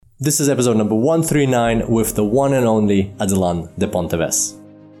This is episode number 139 with the one and only Adlan de Ponteves.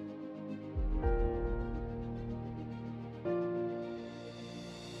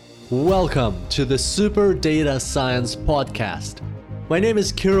 Welcome to the Super Data Science Podcast. My name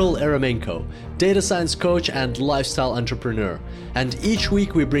is Kirill Eremenko, data science coach and lifestyle entrepreneur. And each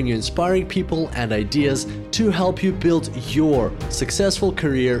week we bring you inspiring people and ideas to help you build your successful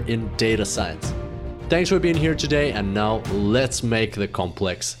career in data science. Thanks for being here today, and now let's make the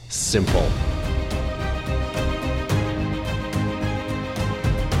complex simple.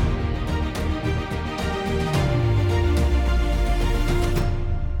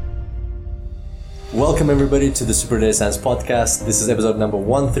 Welcome everybody to the Super Data Science Podcast. This is episode number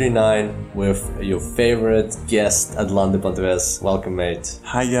 139 with your favorite guest, Adlan de Ponteves. Welcome, mate.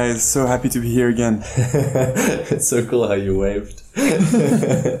 Hi guys, so happy to be here again. It's so cool how you waved.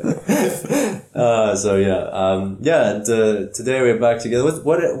 Today we're back together.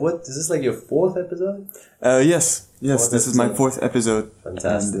 What is this, like your fourth episode? Yes, this is my fourth episode.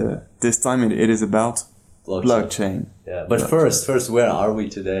 Fantastic. And this time it is about blockchain. Yeah, but first, where are we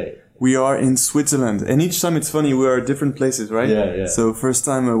today? We are in Switzerland, and each time it's funny, we are at different places, right? Yeah. So first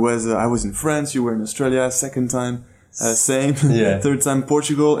time I was in France, you were in Australia. Second time, same. Yeah. Third time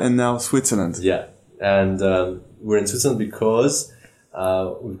Portugal, and now Switzerland. Yeah, and we're in Switzerland because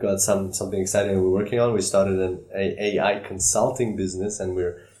we've got something exciting we're working on. We started an AI consulting business, and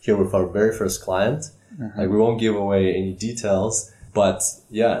we're here with our very first client. Mm-hmm. Like, we won't give away any details, but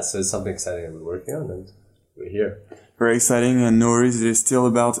yeah, so it's something exciting that we're working on, and we're here. Very exciting, and no worries, it is still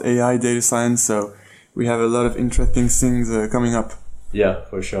about AI data science, so we have a lot of interesting things coming up. Yeah,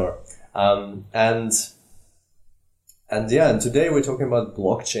 for sure. And today we're talking about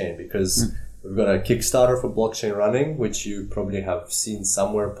blockchain because we've got a Kickstarter for blockchain running, which you probably have seen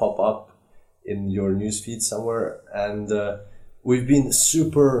somewhere pop up in your newsfeed somewhere, and we've been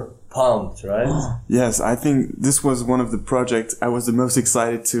super pumped, right? Yes, I think this was one of the projects I was the most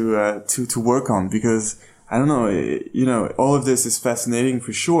excited to work on, because I don't know, all of this is fascinating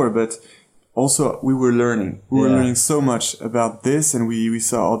for sure, but also we were learning. We were learning so much about this, and we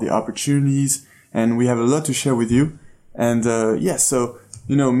saw all the opportunities, and we have a lot to share with you. And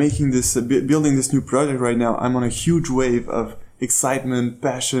making this, building this new project right now, I'm on a huge wave of excitement,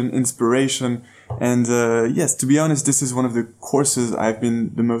 passion, inspiration. And to be honest, this is one of the courses I've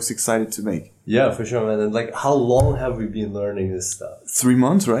been the most excited to make. Yeah, for sure, man. And like, how long have we been learning this stuff? 3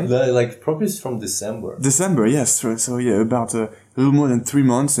 months, right? Like probably from December. December, yes. So yeah, about a little more than 3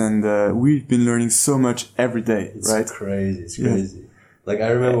 months, and we've been learning so much every day, right? It's crazy. Like, I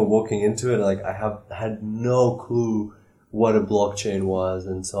remember walking into it, like, I had no clue what a blockchain was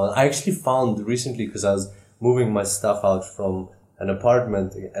and so on. I actually found recently, because I was moving my stuff out from an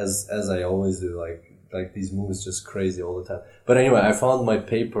apartment, as I always do, like these moves just crazy all the time. But anyway, I found my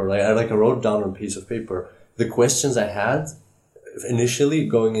paper, I wrote down on a piece of paper the questions I had initially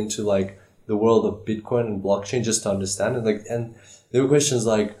going into like the world of Bitcoin and blockchain, just to understand it. And there were questions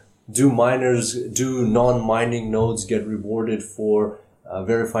like, do non-mining nodes get rewarded for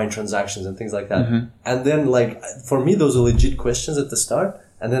verifying transactions and things like that? Mm-hmm. And then for me, those are legit questions at the start.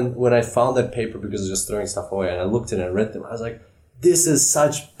 And then when I found that paper, because I was just throwing stuff away, and I looked at it and read them, I was like, this is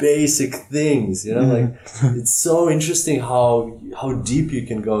such basic things, it's so interesting how deep you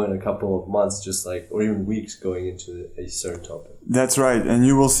can go in a couple of months, or even weeks going into a certain topic. That's right. And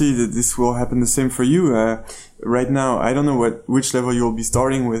you will see that this will happen the same for you. Right now, I don't know which level you'll be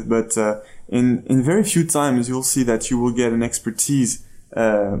starting with, but in very few times, you'll see that you will get an expertise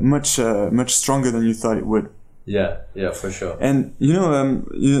much stronger than you thought it would. Yeah, for sure. And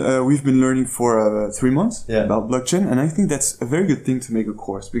we've been learning for 3 months about blockchain, and I think that's a very good thing to make a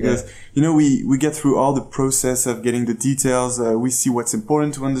course, because we get through all the process of getting the details. We see what's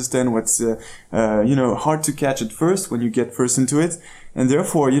important to understand, what's hard to catch at first when you get first into it, and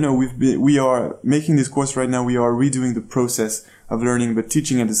therefore we are making this course right now. We are redoing the process of learning but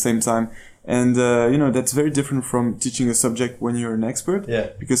teaching at the same time. And, that's very different from teaching a subject when you're an expert.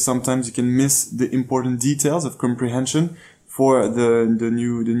 Yeah. Because sometimes you can miss the important details of comprehension for the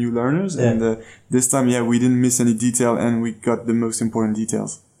new learners. Yeah. And, this time, we didn't miss any detail, and we got the most important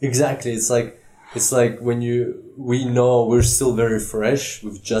details. Exactly. It's like when we know we're still very fresh.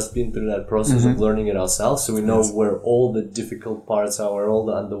 We've just been through that process of learning it ourselves. So we know where all the difficult parts are, where all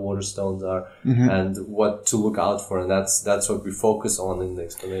the underwater stones are, and what to look out for. And that's what we focus on in the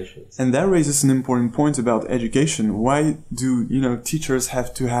explanations. And that raises an important point about education. Why do, teachers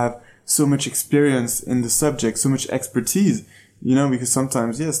have to have so much experience in the subject, so much expertise? Because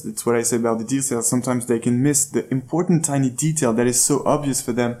sometimes, that's what I say about the details. Sometimes they can miss the important tiny detail that is so obvious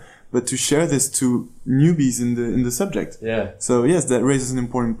for them, but to share this to newbies in the subject. Yeah. So yes, that raises an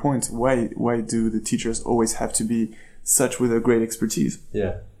important point. Why do the teachers always have to be such with a great expertise?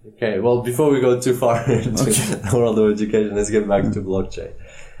 Yeah. Okay. Well, before we go too far into the world of education, let's get back to blockchain.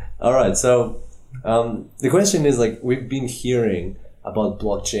 All right. So the question is, like, we've been hearing about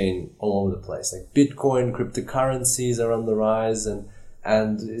blockchain all over the place, like Bitcoin, cryptocurrencies are on the rise,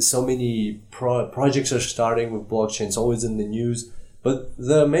 and so many projects are starting with blockchain. It's always in the news. But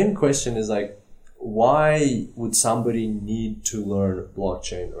the main question is, like, why would somebody need to learn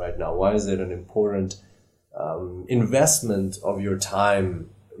blockchain right now? Why is it an important investment of your time?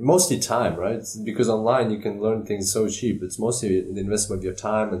 Mostly time, right? It's because online you can learn things so cheap. It's mostly the investment of your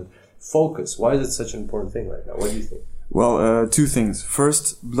time and focus. Why is it such an important thing right now? What do you think? Well, two things.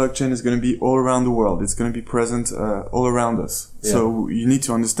 First, blockchain is going to be all around the world. It's going to be present all around us. Yeah. So you need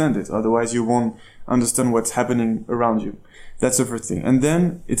to understand it. Otherwise, you won't understand what's happening around you. That's the first thing. And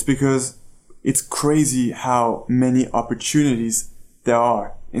then it's because it's crazy how many opportunities there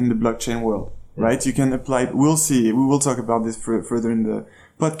are in the blockchain world, right? You can apply, we'll see, we will talk about this further in the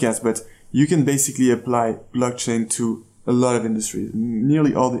podcast, but you can basically apply blockchain to a lot of industries,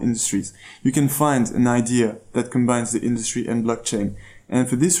 nearly all the industries. You can find an idea that combines the industry and blockchain. And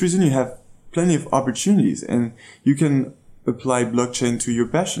for this reason, you have plenty of opportunities, and you can apply blockchain to your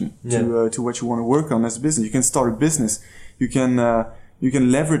passion, to what you want to work on as a business. You can start a business. You can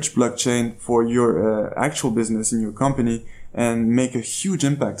leverage blockchain for your actual business in your company and make a huge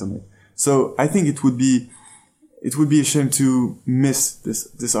impact on it. So I think it would be a shame to miss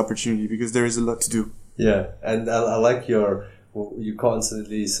this opportunity, because there is a lot to do. Yeah, and I like you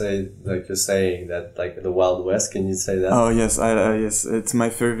constantly say, like, you're saying that, like, the Wild West. Can you say that? Oh yes, yes, it's my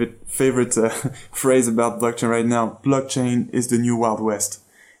favorite phrase about blockchain right now. Blockchain is the new Wild West.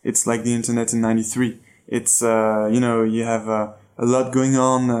 It's like the internet in '93. It's you have a lot going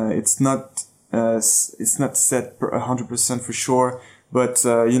on. It's not set 100% for sure, but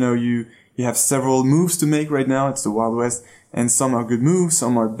you have several moves to make right now. It's the Wild West, and some are good moves,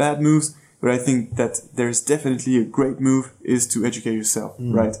 some are bad moves. But I think that there's definitely a great move is to educate yourself,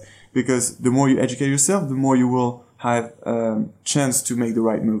 right? Because the more you educate yourself, the more you will have chance to make the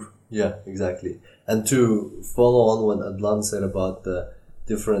right move. Yeah, exactly. And to follow on what Adlan said about the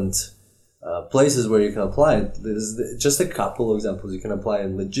different places where you can apply it, there's just a couple of examples. You can apply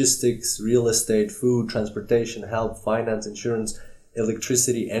in logistics, real estate, food, transportation, health, finance, insurance,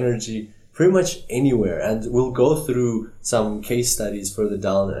 electricity, energy, pretty much anywhere. And we'll go through some case studies further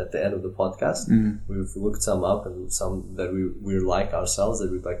down at the end of the podcast. We've looked some up and some that we like ourselves that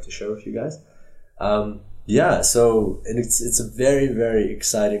we'd like to share with you guys. So and it's a very, very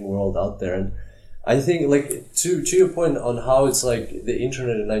exciting world out there. And I think, like, to your point on how it's like the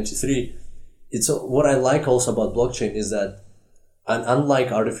internet in '93, it's what I like also about blockchain is that, and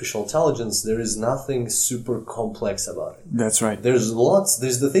unlike artificial intelligence, there is nothing super complex about it. That's right. There's lots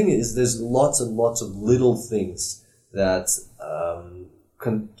and lots of little things that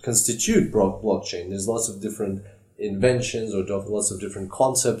constitute blockchain. There's lots of different inventions or lots of different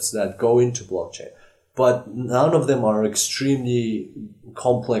concepts that go into blockchain. But none of them are extremely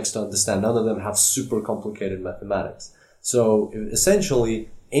complex to understand. None of them have super complicated mathematics. So essentially,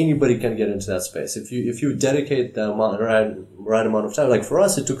 anybody can get into that space if you dedicate the right amount of time. Like for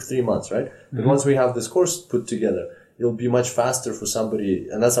us, it took 3 months, right? But once we have this course put together, it'll be much faster for somebody,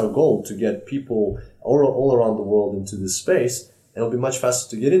 and that's our goal, to get people all around the world into this space. It'll be much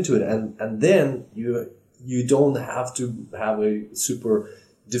faster to get into it, and then you don't have to have a super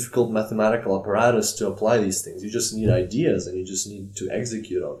difficult mathematical apparatus to apply these things. You just need ideas, and you just need to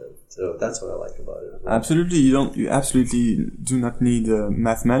execute on them. So that's what I like about it. Absolutely, you absolutely do not need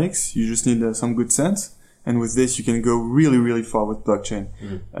mathematics. You just need some good sense, and with this, you can go really, really far with blockchain.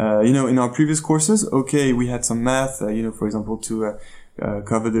 In our previous courses, we had some math, for example, to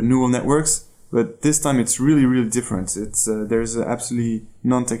cover the neural networks, but this time it's really, really different. It's there's absolutely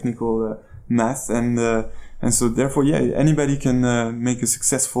non-technical math, and so therefore, anybody can make a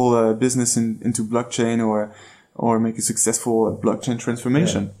successful business into blockchain or make a successful blockchain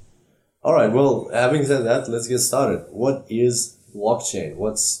transformation. Yeah. All right. Well, having said that, let's get started. What is blockchain?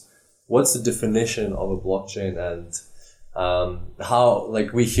 What's the definition of a blockchain, and how,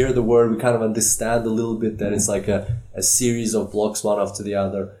 like, we hear the word, we kind of understand a little bit that it's like a series of blocks one after the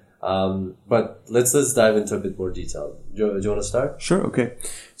other. But let's dive into a bit more detail. Do you want to start? Sure. Okay.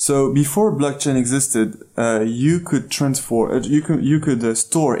 So before blockchain existed, you could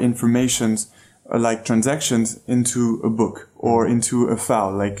store informations like transactions into a book or into a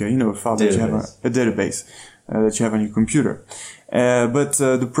file, like a file that you have a database. that you have on your computer. But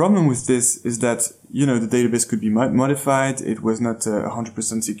the problem with this is that, you know, the database could be modified. It was not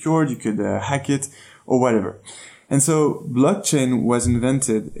 100% secured. You could hack it or whatever. And so blockchain was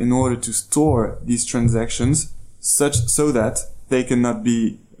invented in order to store these transactions so that they cannot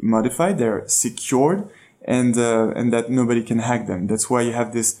be modified. They're secured and that nobody can hack them. That's why you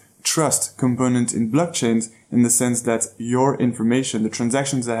have this trust component in blockchains, in the sense that your information, the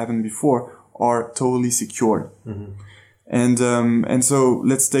transactions that happened before, are totally secured. Mm-hmm. And so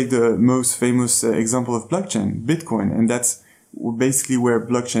let's take the most famous example of blockchain, Bitcoin, and that's basically where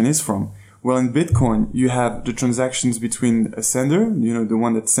blockchain is from. Well, in Bitcoin, you have the transactions between a sender, you know, the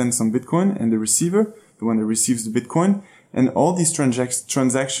one that sends some Bitcoin, and the receiver, the one that receives the Bitcoin. And all these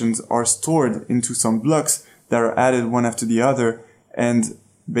transactions are stored into some blocks that are added one after the other. And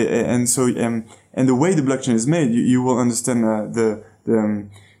so the way the blockchain is made, you will understand the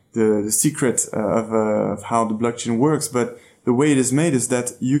secret of how the blockchain works. But the way it is made is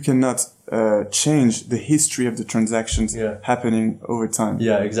that you cannot change the history of the transactions happening over time.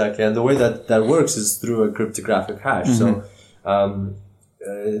 Yeah, exactly. And the way that works is through a cryptographic hash. Mm-hmm. So,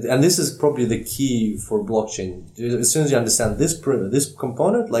 and this is probably the key for blockchain. As soon as you understand this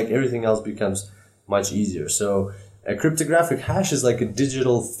component, like everything else becomes much easier. So a cryptographic hash is like a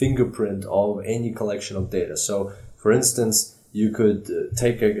digital fingerprint of any collection of data. So, for instance, you could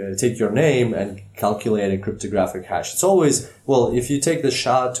take your name and calculate a cryptographic hash. It's always, well, if you take the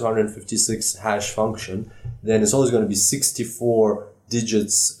SHA-256 hash function, then it's always going to be 64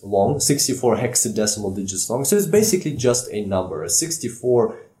 digits long, 64 hexadecimal digits long. So it's basically just a number, a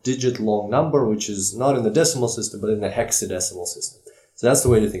 64-digit long number, which is not in the decimal system, but in the hexadecimal system. So that's the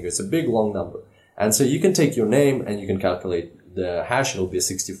way to think of it. It's a big, long number. And so you can take your name and you can calculate the hash. It'll be a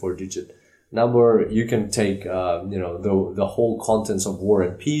 64-digit number. You can take, the whole contents of War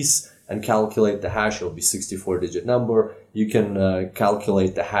and Peace and calculate the hash. It'll be 64-digit number. You can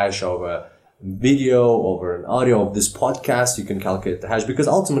calculate the hash of a video over an audio of this podcast. You can calculate the hash, because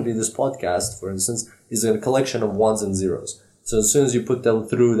ultimately this podcast, for instance, is a collection of ones and zeros. So as soon as you put them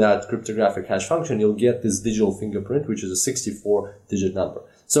through that cryptographic hash function, you'll get this digital fingerprint, which is a 64-digit number.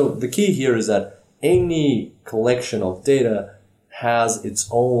 So the key here is that any collection of data has its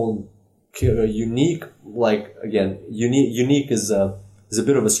own unique, unique is a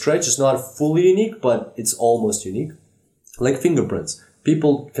bit of a stretch. It's not fully unique, but it's almost unique. Like fingerprints.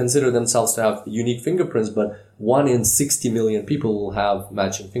 People consider themselves to have unique fingerprints, but 1 in 60 million people will have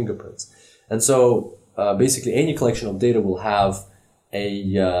matching fingerprints. And so, basically any collection of data will have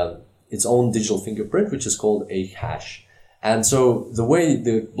its own digital fingerprint, which is called a hash. And so the way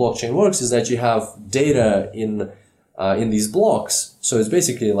the blockchain works is that you have data in these blocks. So it's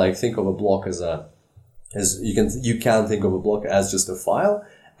basically like, think of a block as you can think of a block as just a file,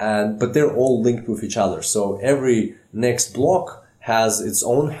 but they're all linked with each other. So every next block has its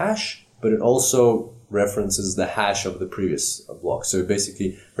own hash, but it also references the hash of the previous block. So it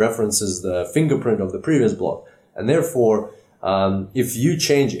basically references the fingerprint of the previous block. And therefore, if you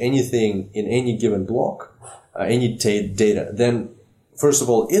change anything in any given block, any data, then first of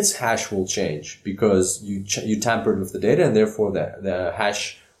all, its hash will change because you tampered with the data, and therefore the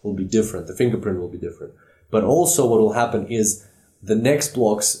hash will be different. The fingerprint will be different. But also what will happen is the next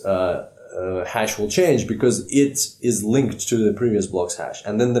block's hash will change because it is linked to the previous block's hash.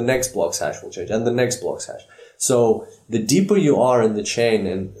 And then the next block's hash will change, and the next block's hash. So the deeper you are in the chain,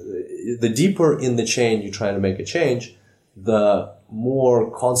 and the deeper in the chain you try to make a change, the more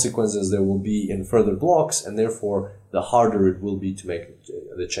consequences there will be in further blocks, and therefore the harder it will be to make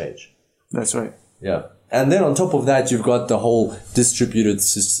the change. That's right. Yeah. And then on top of that, you've got the whole distributed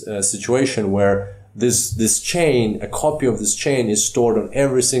situation where this chain, a copy of this chain is stored on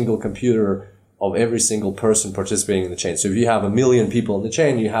every single computer of every single person participating in the chain. So if you have 1 million people in the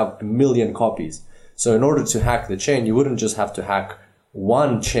chain, you have 1 million copies. So in order to hack the chain, you wouldn't just have to hack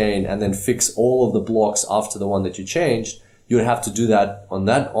one chain and then fix all of the blocks after the one that you changed. You would have to do that on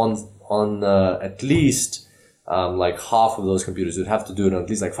at least like half of those computers. You'd have to do it on at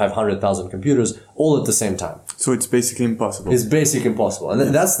least like 500,000 computers all at the same time. So it's basically impossible. It's basically impossible.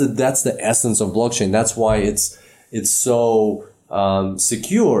 And that's the essence of blockchain. That's why it's so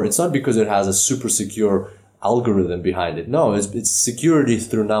secure. It's not because it has a super secure algorithm behind it. No, it's security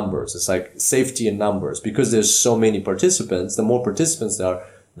through numbers. It's like safety in numbers. Because there's so many participants, the more participants there are,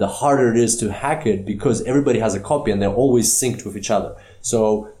 the harder it is to hack it, because everybody has a copy and they're always synced with each other.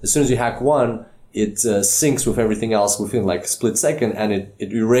 So as soon as you hack one, it syncs with everything else within like a split second, and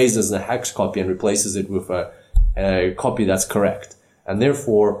it erases the hacked copy and replaces it with a copy that's correct. And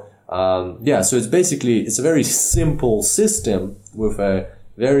therefore, so it's a very simple system with a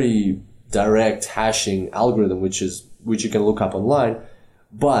very direct hashing algorithm, which you can look up online,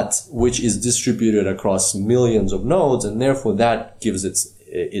 but which is distributed across millions of nodes, and therefore that gives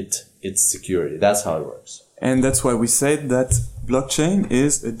its security. That's how it works. And that's why we said that blockchain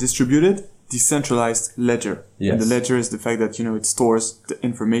is a distributed, decentralized ledger. Yes. And the ledger is the fact that, it stores the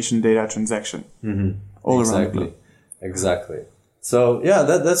information, data, transaction all around the globe. Exactly. So yeah,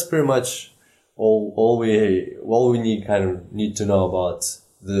 that's pretty much all we need to know about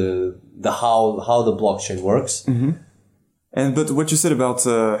the how the blockchain works. Mm-hmm. But what you said about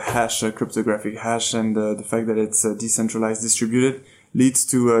cryptographic hash, and the fact that it's decentralized, distributed, leads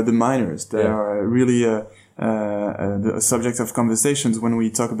to the miners that are really the subject of conversations when we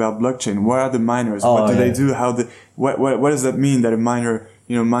talk about blockchain. What are the miners? What do they do? What does that mean that a miner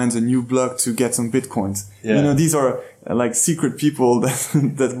mines a new block to get some bitcoins? Yeah. These are like secret people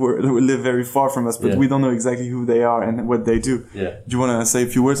that live very far from us, but we don't know exactly who they are and what they do. Yeah. Do you want to say a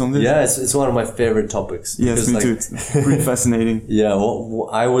few words on this? Yeah, it's one of my favorite topics. Yes, me too. It's pretty fascinating. Yeah, well,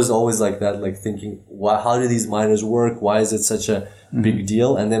 I was always like that, like thinking, how do these miners work? Why is it such a big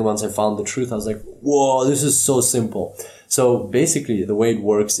deal? And then once I found the truth, I was like, whoa, this is so simple. So basically, the way it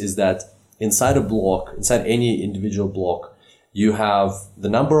works is that inside any individual block, you have the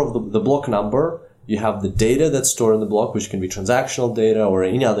number of the block number. You have the data that's stored in the block, which can be transactional data or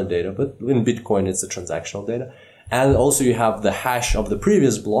any other data, but in Bitcoin, it's the transactional data. And also you have the hash of the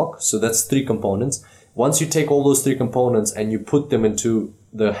previous block. So that's 3 components. Once you take all those 3 components and you put them into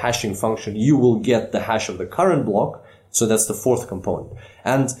the hashing function, you will get the hash of the current block. So that's the 4th component.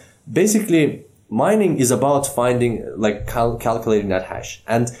 And basically, mining is about finding, calculating that hash.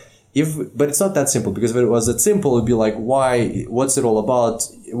 But it's not that simple, because if it was that simple, it'd be like, what's it all about?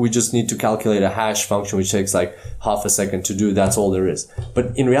 We just need to calculate a hash function, which takes like half a second to do. That's all there is.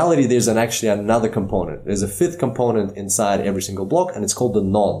 But in reality, there's actually another component. There's a 5th component inside every single block, and it's called the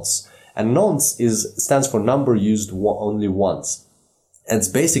nonce. And nonce stands for number used only once. And it's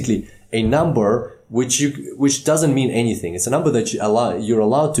basically a number which doesn't mean anything. It's a number that you're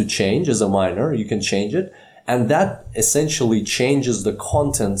allowed to change as a miner. You can change it. And that essentially changes the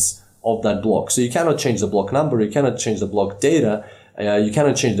contents of that block. So you cannot change the block number, you cannot change the block data, you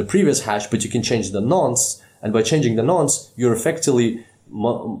cannot change the previous hash, but you can change the nonce. And by changing the nonce, you're effectively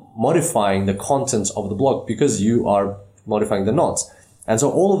modifying the contents of the block, because you are modifying the nonce. And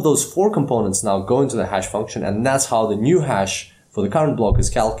so all of those 4 components now go into the hash function, and that's how the new hash for the current block is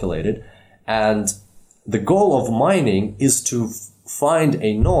calculated. And the goal of mining is to find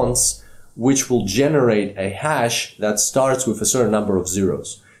a nonce which will generate a hash that starts with a certain number of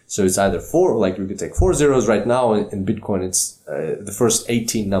zeros. So it's either 4, like you could take 4 zeros right now. In Bitcoin, it's the first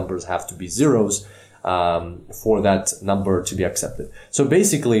 18 numbers have to be zeros for that number to be accepted. So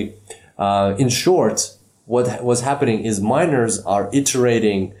basically, in short, what was happening is miners are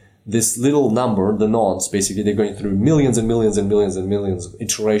iterating this little number, the nonce. Basically, they're going through millions and millions and millions and millions of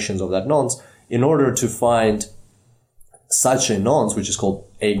iterations of that nonce in order to find such a nonce, which is called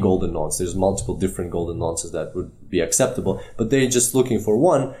a golden nonce. There's multiple different golden nonces that would be acceptable, but they're just looking for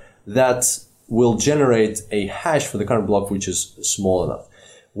one that will generate a hash for the current block, which is small enough.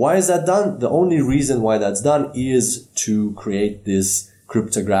 Why is that done? The only reason why that's done is to create this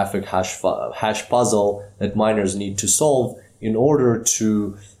cryptographic hash puzzle that miners need to solve in order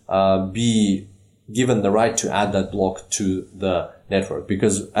to be given the right to add that block to the network.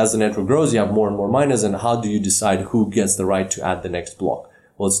 Because as the network grows, you have more and more miners, and how do you decide who gets the right to add the next block?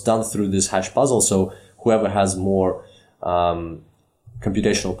 Well, it's done through this hash puzzle, so whoever has more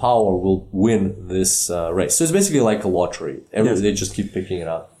computational power will win this race. So it's basically like a lottery. They just keep picking it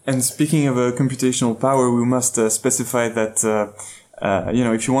up. And speaking of computational power, we must specify that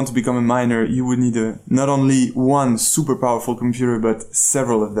if you want to become a miner, you would need not only one super powerful computer, but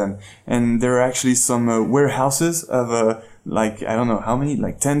several of them. And there are actually some warehouses of I don't know how many,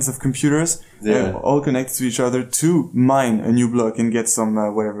 like tens of computers, all connected to each other to mine a new block and get some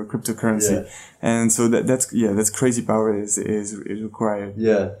whatever cryptocurrency. Yeah. And so that's crazy power is required.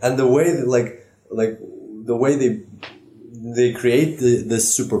 Yeah, and the way the way they create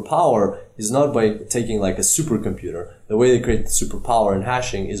this superpower is not by taking like a supercomputer. The way they create the superpower in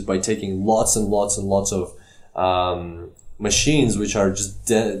hashing is by taking lots and lots and lots of machines which are just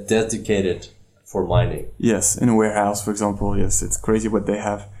dedicated for mining. Yes, in a warehouse, for example. Yes, it's crazy what they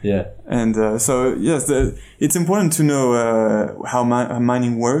have. Yeah. And it's important to know how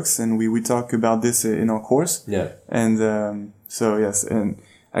mining works, and we talk about this in our course. Yeah. And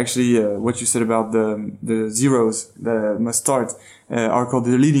actually, what you said about the zeros that must start are called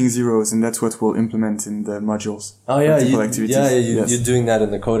the leading zeros, and that's what we'll implement in the modules. Oh yeah, you're doing that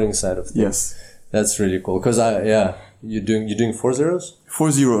in the coding side of things. Yes. That's really cool, because you're doing 4 zeros?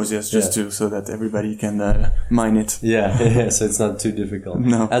 4 zeros, yes, just two, so that everybody can mine it. Yeah, so it's not too difficult.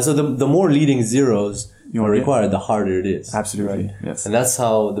 No. And so the more leading zeros you are required, the harder it is. Absolutely, right? Yes. And that's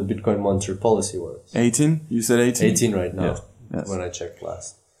how the Bitcoin monetary policy works. 18? You said 18? 18 right now, when I checked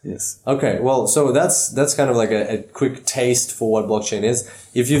last. Yes. Okay, well, so that's kind of like a quick taste for what blockchain is.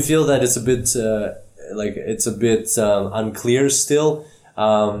 If you feel that it's a bit unclear still,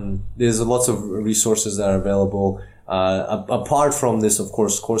 there's lots of resources that are available. Apart from this, of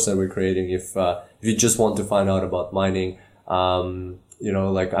course, course that we're creating, if you just want to find out about mining,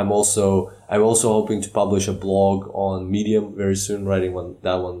 like I'm also hoping to publish a blog on Medium very soon, writing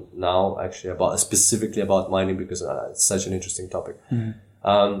that one now, actually specifically about mining, because it's such an interesting topic.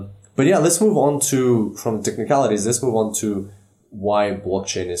 But yeah, let's move on from technicalities, let's move on to why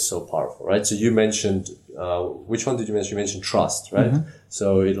blockchain is so powerful, right? So you mentioned, which one did you mention? You mentioned trust, right? Mm-hmm.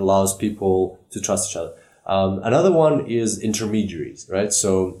 So it allows people to trust each other. Another one is intermediaries, right?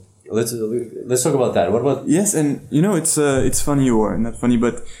 So let's talk about that. What about? Yes, and it's funny, or not funny,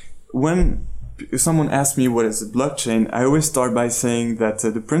 but when someone asks me what is a blockchain, I always start by saying that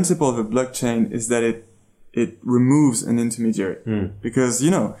the principle of a blockchain is that it removes an intermediary. Because,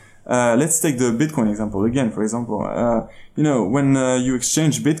 let's take the Bitcoin example again. For example, when you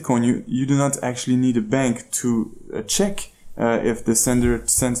exchange Bitcoin, you do not actually need a bank to check if the sender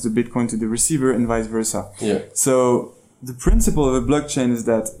sends the Bitcoin to the receiver and vice versa. Yeah. So the principle of a blockchain is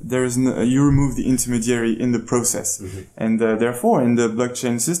that you remove the intermediary in the process, and therefore in the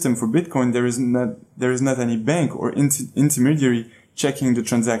blockchain system for Bitcoin there is not any bank or intermediary checking the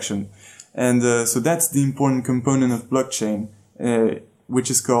transaction, and so that's the important component of blockchain, which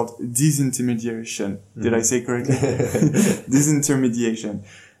is called disintermediation. Did I say correctly? Disintermediation.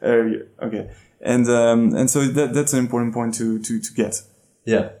 Okay, and so that's an important point to get.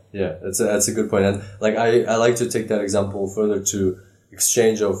 Yeah, that's a good point. And like I like to take that example further to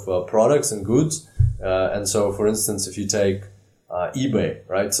exchange of products and goods. And so, for instance, if you take eBay,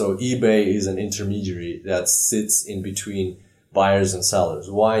 right? So eBay is an intermediary that sits in between buyers and sellers.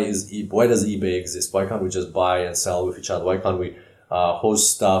 Why does eBay exist? Why can't we just buy and sell with each other? Why can't we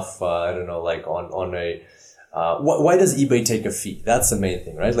host stuff? I don't know, like on a why does eBay take a fee? That's the main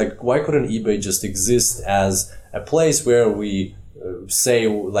thing, right? Like, why couldn't eBay just exist as a place where we say,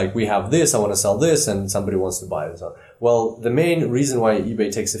 like, we have this, I want to sell this, and somebody wants to buy it. So, well, the main reason why eBay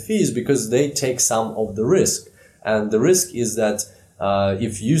takes a fee is because they take some of the risk. And the risk is that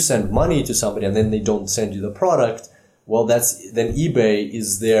if you send money to somebody and then they don't send you the product, well, then eBay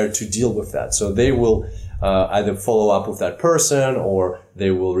is there to deal with that. So they will either follow up with that person, or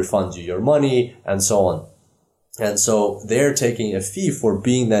they will refund you your money, and so on. And so they're taking a fee for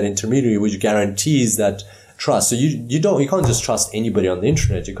being that intermediary, which guarantees that trust. So you can't just trust anybody on the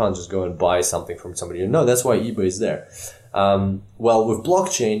internet. You can't just go and buy something from somebody you know. That's why eBay is there. Well, with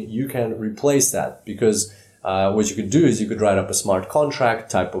blockchain, you can replace that, because what you could do is you could write up a smart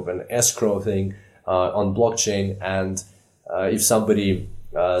contract type of an escrow thing on blockchain, and if somebody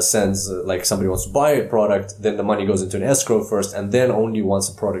sends, like, somebody wants to buy a product, then the money goes into an escrow first, and then only once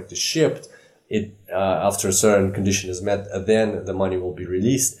the product is shipped, after a certain condition is met, then the money will be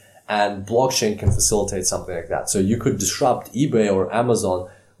released. And blockchain can facilitate something like that. So you could disrupt eBay or Amazon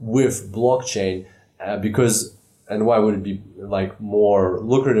with blockchain, and why would it be like more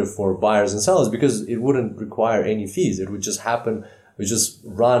lucrative for buyers and sellers? Because it wouldn't require any fees. It would just happen. It would just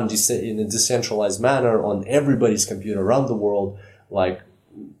run in a decentralized manner on everybody's computer around the world, like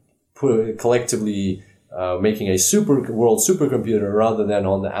collectively making a world supercomputer rather than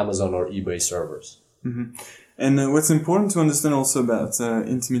on the Amazon or eBay servers. Mm-hmm. And what's important to understand also about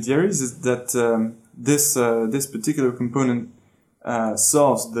intermediaries is that this particular component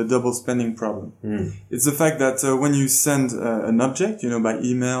solves the double spending problem. It's the fact that when you send an object, by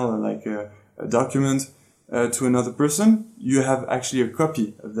email, or like a document to another person, you have actually a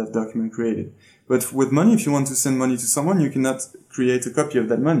copy of that document created. But with money, if you want to send money to someone, you cannot create a copy of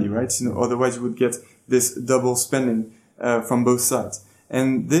that money, right? Otherwise you would get this double spending from both sides.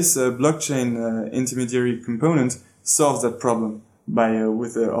 And this blockchain intermediary component solves that problem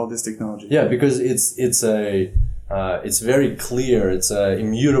with all this technology. Yeah, because it's very clear. It's a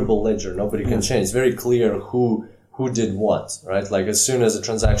immutable ledger. Nobody can change. It's very clear who did what, right? Like, as soon as a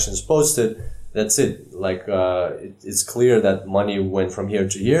transaction is posted, that's it. Like, it's clear that money went from here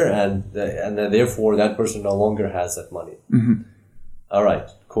to here, and therefore that person no longer has that money. Mm-hmm. All right,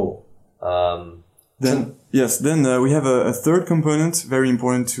 cool. Then we have a third component, very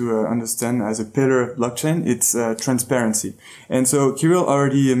important to understand as a pillar of blockchain. It's transparency. And so Kirill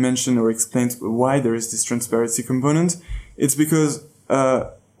already mentioned or explained why there is this transparency component. It's because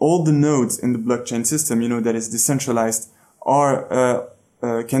all the nodes in the blockchain system, that is decentralized,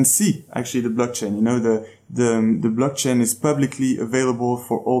 can see actually the blockchain. The blockchain is publicly available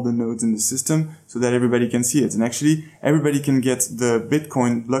for all the nodes in the system so that everybody can see it. And actually, everybody can get the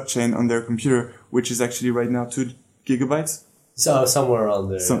Bitcoin blockchain on their computer, which is actually right now 2 gigabytes. So somewhere around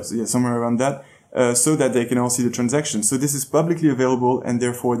there. Somewhere around that. So that they can all see the transaction. So this is publicly available, and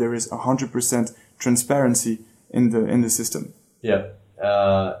therefore there is 100% transparency in the system. Yeah.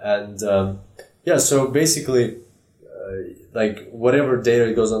 So basically, like whatever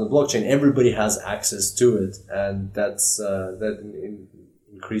data goes on the blockchain, everybody has access to it, and that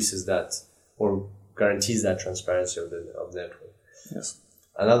increases that or guarantees that transparency of the network. Yes.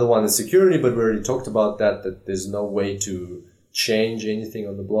 Another one is security, but we already talked about that there's no way to change anything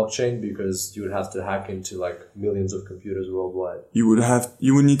on the blockchain because you would have to hack into like millions of computers worldwide. You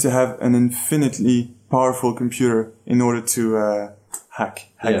would need to have an infinitely powerful computer in order to hack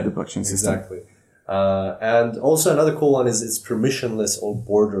the blockchain system. Exactly. And also another cool one is it's permissionless or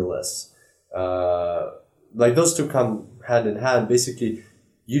borderless. Like those two come hand in hand. Basically,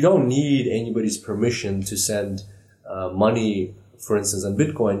 you don't need anybody's permission to send money, for instance, on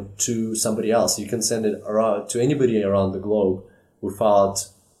Bitcoin to somebody else. You can send it around to anybody around the globe without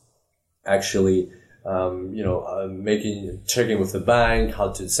actually, checking with the bank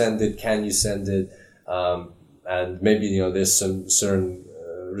how to send it. Can you send it? And maybe, there's some certain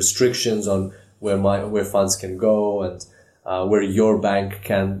restrictions on where funds can go and where your bank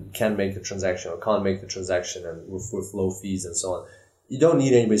can make the transaction or can't make the transaction and with low fees and so on. You don't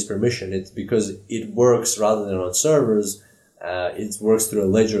need anybody's permission. It's because it works rather than on servers. It works through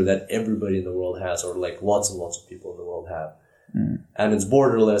a ledger that everybody in the world has, or like lots and lots of people in the world have. And it's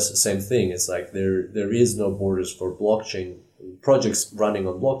borderless, same thing. It's like there is no borders for blockchain projects running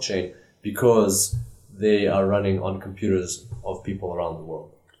on blockchain because they are running on computers of people around the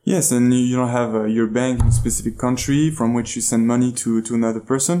world. Yes, and you don't have your bank in a specific country from which you send money to another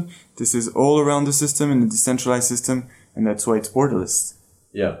person. This is all around the system in a decentralized system, and that's why it's borderless.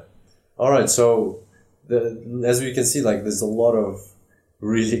 Yeah. All right. So as we can see, like there's a lot of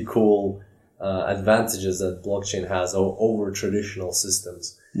really cool advantages that blockchain has over traditional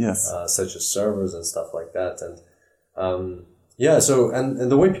systems. Yes. Such as servers and stuff like that. And so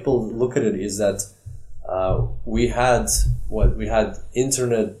and the way people look at it is that we had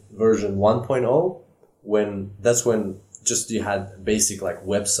internet version 1.0 when just you had basic like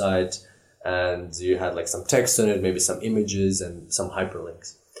website and you had like some text on it, maybe some images and some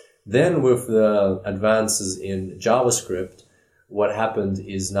hyperlinks. Then with the advances in JavaScript, what happened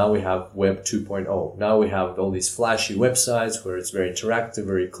is now we have Web 2.0. Now we have all these flashy websites where it's very interactive,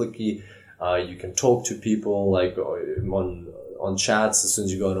 very clicky. You can talk to people like on chats as soon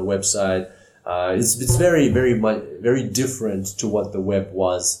as you go on a website. It's very, very much, very different to what the web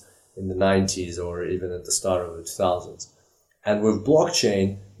was in the 90s or even at the start of the 2000s. And with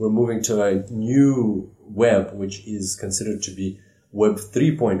blockchain, we're moving to a new web, which is considered to be Web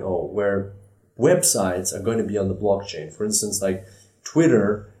 3.0, where websites are going to be on the blockchain. For instance, like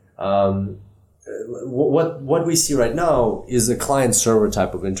Twitter, what we see right now is a client-server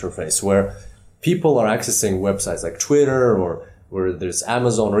type of interface where people are accessing websites like Twitter or where there's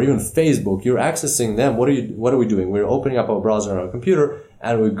Amazon or even Facebook. You're accessing them. What are we doing? We're opening up our browser on our computer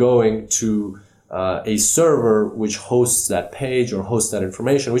and we're going to a server which hosts that page or hosts that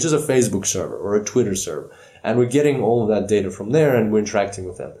information, which is a Facebook server or a Twitter server. And we're getting all of that data from there and we're interacting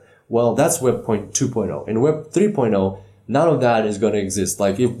with them. Well, that's Web 2.0. In Web 3.0, none of that is going to exist.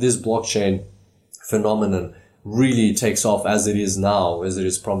 Like if this blockchain phenomenon really takes off as it is now, as it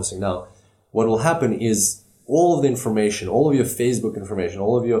is promising now, what will happen is all of the information, all of your Facebook information,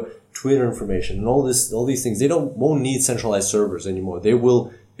 all of your Twitter information, and all these things, won't need centralized servers anymore. They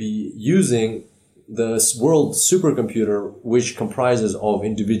will be using the world supercomputer, which comprises of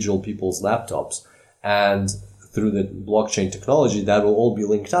individual people's laptops. And through the blockchain technology, that will all be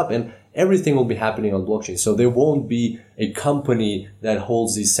linked up and everything will be happening on blockchain. So there won't be a company that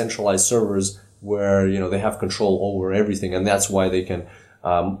holds these centralized servers where, they have control over everything. And that's why they can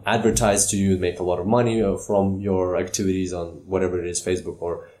advertise to you and make a lot of money from your activities on whatever it is, Facebook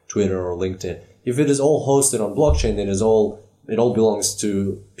or Twitter or LinkedIn. If it is all hosted on blockchain, then it all belongs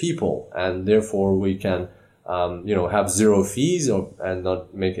to people, and therefore we can, have zero fees and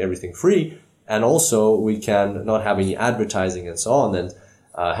not make everything free. And also we can not have any advertising and so on, and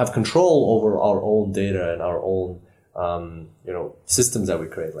have control over our own data and our own, systems that we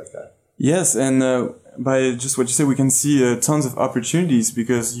create like that. Yes, and by just what you said, we can see tons of opportunities,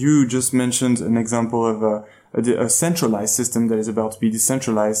 because you just mentioned an example of a centralized system that is about to be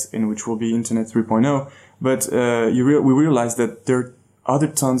decentralized, in which will be Internet 3.0. But we realize that there are other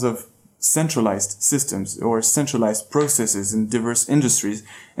tons of centralized systems or centralized processes in diverse industries.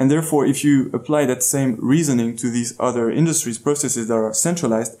 And therefore, if you apply that same reasoning to these other industries, processes that are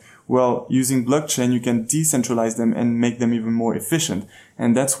centralized, well, using blockchain, you can decentralize them and make them even more efficient.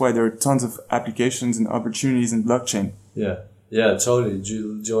 And that's why there are tons of applications and opportunities in blockchain. Yeah, totally.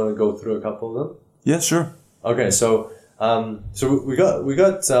 Do you want to go through a couple of them? Yeah, sure. Okay, so we got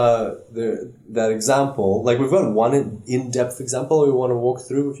that example. Like, we've got one in-depth example we want to walk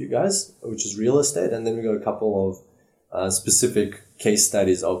through with you guys, which is real estate, and then we got a couple of specific case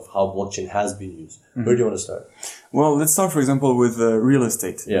studies of how blockchain has been used. Mm-hmm. Where do you want to start? Well, let's start, for example, with real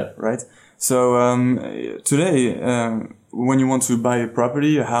estate. Yeah. Right. So today, when you want to buy a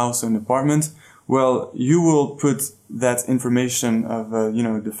property, a house, an apartment, well, you will put that information of,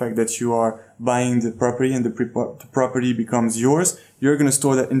 the fact that you are buying the property and the property becomes yours. You're going to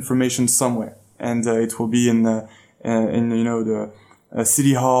store that information somewhere, and it will be in the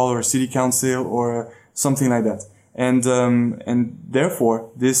city hall or city council or something like that. And therefore,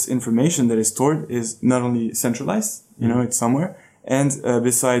 this information that is stored is not only centralized, it's somewhere, and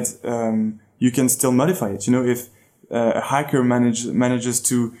besides, you can still modify it. If a hacker manages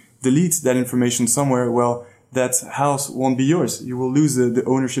to delete that information somewhere, well, that house won't be yours. You will lose the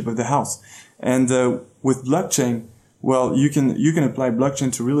ownership of the house. And with blockchain, well, you can apply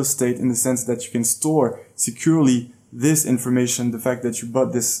blockchain to real estate in the sense that you can store securely this information, the fact that you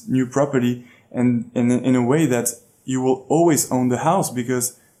bought this new property, and in a way that you will always own the house,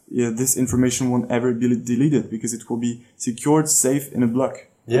 because this information won't ever be deleted, because it will be secured, safe in a block.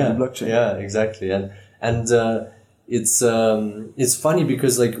 Yeah, the blockchain. Yeah, exactly. And it's funny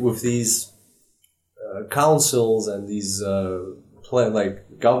because, like, with these councils and these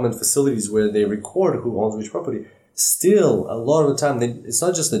government facilities where they record who owns which property, still a lot of the time it's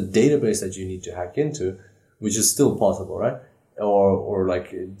not just a database that you need to hack into, which is still possible, right? Or like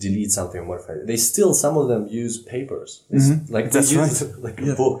delete something or modify it. Some of them use papers. Mm-hmm. Like that's right.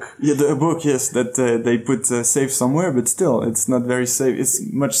 A book. Yeah, a book, yes, that they put safe somewhere, but still, it's not very safe. It's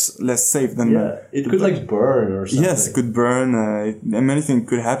much less safe than... it could like burn or something. Yes, it could burn. Anything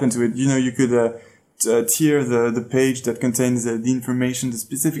could happen to it. You could tear the page that contains the information, the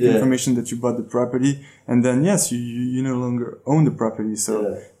specific information that you bought the property, and then, yes, you no longer own the property.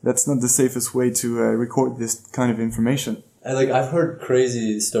 So that's not the safest way to record this kind of information. And like, I've heard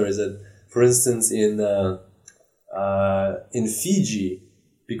crazy stories that, for instance, in Fiji,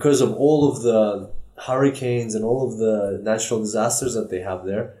 because of all of the hurricanes and all of the natural disasters that they have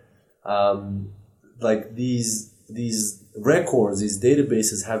there, like these records, these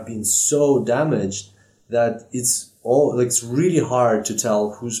databases have been so damaged that it's really hard to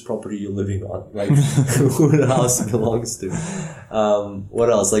tell whose property you're living on, like who the house belongs to. What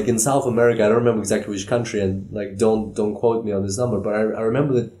else? Like in South America, I don't remember exactly which country, and like don't quote me on this number, but I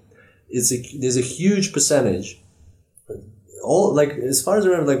remember that there's a huge percentage, as far as I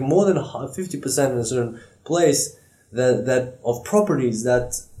remember, like more than 50% in a certain place that of properties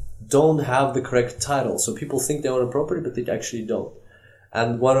that don't have the correct title. So people think they own a property, but they actually don't.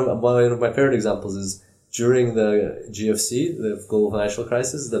 And one of my favorite examples is during the GFC, the global financial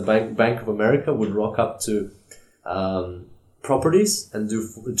crisis, the Bank of America would rock up to properties and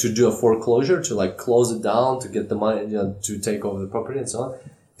do a foreclosure, to like close it down, to get the money, to take over the property and so on.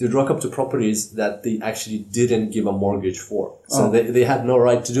 They'd rock up to properties that they actually didn't give a mortgage for. So they had no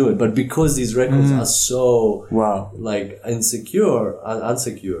right to do it. But because these records are so like unsecured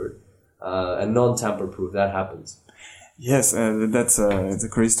and non-tamper-proof, that happens. Yes, that's a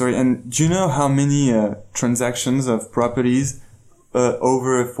crazy story. And do you know how many transactions of properties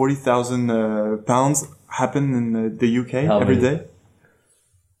over 40,000 pounds happen in the UK every day?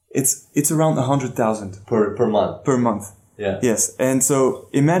 It's around 100,000 per month. Per month. Yeah. Yes, and so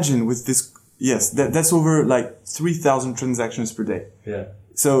imagine with this. Yes, that's over like 3,000 transactions per day. Yeah.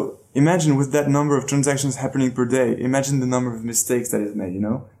 So imagine with that number of transactions happening per day. Imagine the number of mistakes that is made.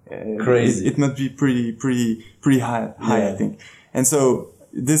 Crazy. It must be pretty high, I think. And so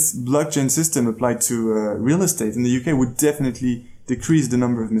this blockchain system applied to real estate in the UK would definitely decrease the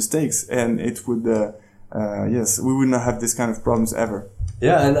number of mistakes, and it would, we would not have this kind of problems ever.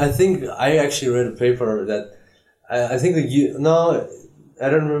 Yeah, and I think I actually read a paper that I think I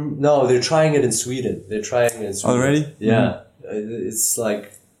don't remember. No, they're trying it in Sweden. Already? Yeah, it's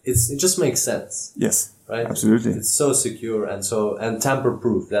like it just makes sense. Yes. Right? Absolutely. It's so secure and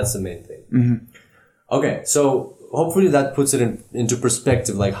tamper-proof. That's the main thing. Mm-hmm. Okay, so hopefully that puts it into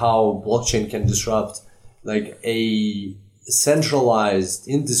perspective, like how blockchain can disrupt like a centralized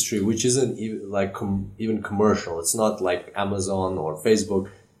industry, which isn't even commercial. It's not like Amazon or Facebook.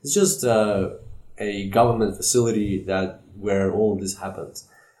 It's just a government facility that where all this happens.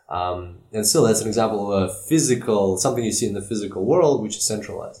 And still, that's an example of a physical, something you see in the physical world, which is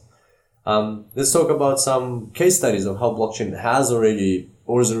centralized. Let's talk about some case studies of how blockchain has already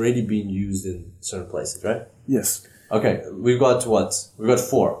or is already being used in certain places, right? Yes. Okay, we've got what? We've got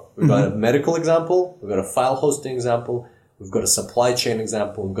 4. We've got a medical example, we've got a file hosting example, we've got a supply chain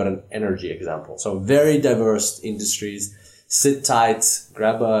example, we've got an energy example. So very diverse industries. Sit tight,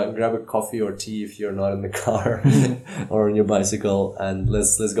 grab a coffee or tea if you're not in the car or on your bicycle, and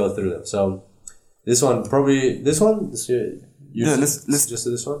let's go through them. So this one. Yeah, let's just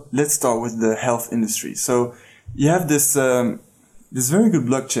this one. Let's start with the health industry. So you have this this very good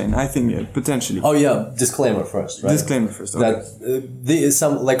blockchain, I think, potentially. Oh yeah, disclaimer first, right? Disclaimer first. Okay. That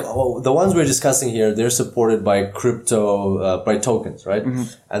the ones we're discussing here, they're supported by crypto by tokens, right?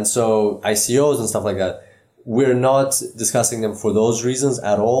 And so ICOs and stuff like that. We're not discussing them for those reasons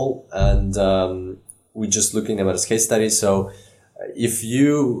at all, and we're just looking at them as case studies. So if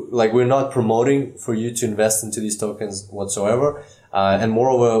you we're not promoting for you to invest into these tokens whatsoever. And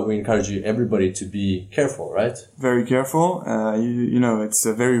moreover, we encourage everybody to be careful, right? Very careful. You know, it's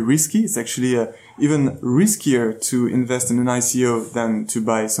very risky. It's actually even riskier to invest in an ICO than to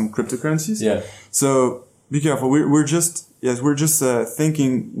buy some cryptocurrencies. Yeah. So be careful. We're just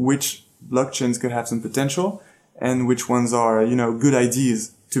thinking which blockchains could have some potential and which ones are, good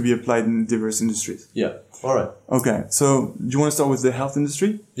ideas to be applied in diverse industries. Yeah. All right. Okay. So do you want to start with the health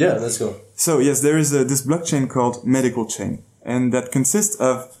industry? Yeah, let's go. So yes, there is this blockchain called medical chain. And that consists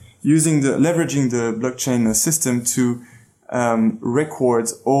of leveraging the blockchain system to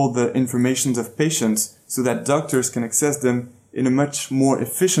record all the information of patients so that doctors can access them in a much more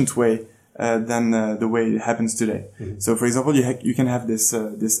efficient way than the way it happens today. So, for example, you can have this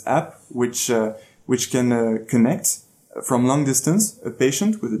app which can connect from long distance a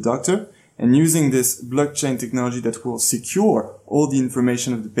patient with a doctor, and using this blockchain technology that will secure all the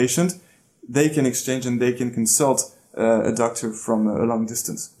information of the patient, they can exchange and they can consult a doctor from a long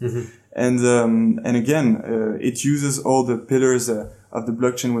distance. And again, it uses all the pillars of the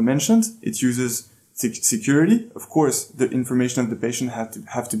blockchain we mentioned. It uses security. Of course, the information of the patient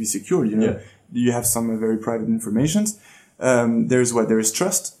have to be secured. You have some very private information. There is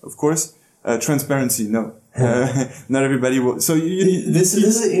trust, of course. Transparency, no. Not everybody will. So this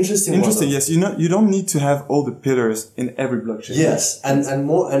is an interesting one, yes. You don't need to have all the pillars in every blockchain. Yes, and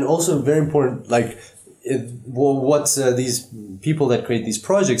also very important, these people that create these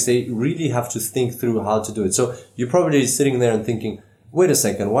projects, they really have to think through how to do it. So you're probably sitting there and thinking, wait a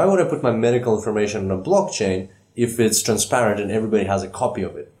second, why would I put my medical information on a blockchain if it's transparent and everybody has a copy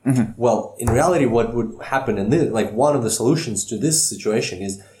of it? Well, in reality, what would happen, and one of the solutions to this situation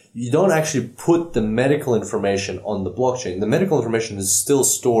is you don't actually put the medical information on the blockchain. The medical information is still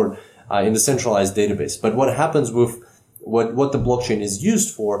stored in the centralized database. But what happens with what the blockchain is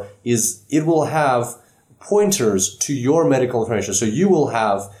used for is it will have pointers to your medical information. So you will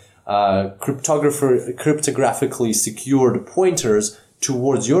have cryptographically secured pointers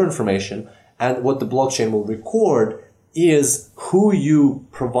towards your information, and what the blockchain will record is who you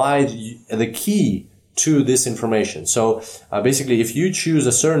provide the key to this information. So basically, if you choose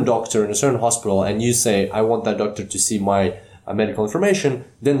a certain doctor in a certain hospital and you say, I want that doctor to see my medical information,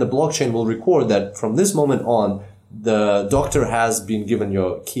 then the blockchain will record that from this moment on, the doctor has been given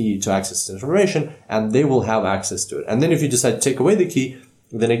your key to access this information, and they will have access to it. And then if you decide to take away the key,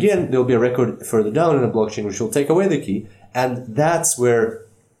 then again, there'll be a record further down in the blockchain which will take away the key. And that's what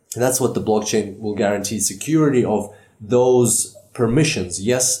the blockchain will guarantee security of those permissions,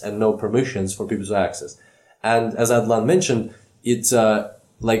 yes and no permissions for people to access. And as Adlan mentioned, it's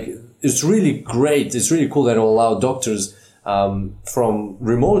really great. It's really cool that it will allow doctors from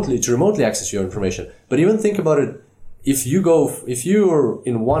remotely access your information. But even think about it, if you're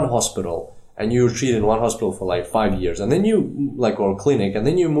in one hospital and you're treated in one hospital for 5 years, and then or clinic, and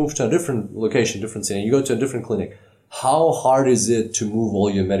then you move to a different location, different city, and you go to a different clinic, how hard is it to move all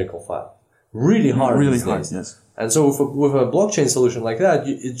your medical file? Really hard. Really hard, yes. And so with a blockchain solution like that,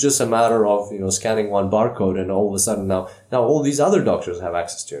 it's just a matter of scanning one barcode, and all of a sudden now all these other doctors have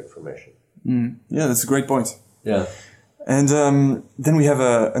access to your information. Yeah, that's a great point. Yeah. And then we have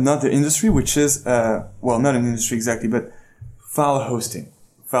another industry, which is, not an industry exactly, but file hosting.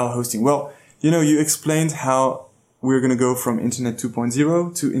 Well, you explained how we're going to go from Internet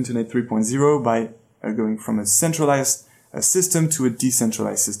 2.0 to Internet 3.0 by going from a centralized system to a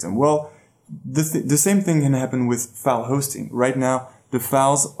decentralized system. Well, the same thing can happen with file hosting. Right now, the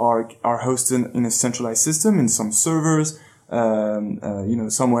files are hosted in a centralized system, in some servers,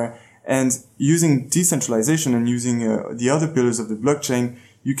 somewhere. And using decentralization and using the other pillars of the blockchain,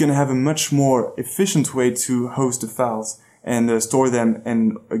 you can have a much more efficient way to host the files and store them.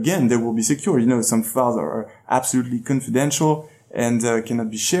 And again, they will be secure. You know, some files are absolutely confidential and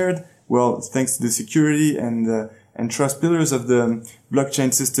cannot be shared. Well, thanks to the security and trust pillars of the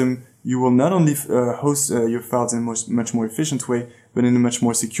blockchain system, you will not only host your files in a much more efficient way, but in a much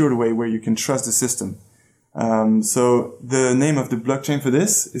more secure way where you can trust the system. So the name of the blockchain for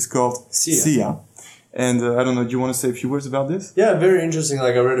this is called SIA. And I don't know, do you want to say a few words about this? Yeah, very interesting.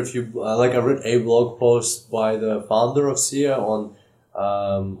 Like I read a blog post by the founder of SIA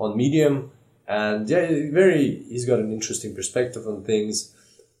on Medium, and yeah, he's got an interesting perspective on things.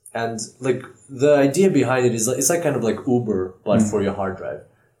 And like the idea behind it is it's like kind of like Uber, but for your hard drive.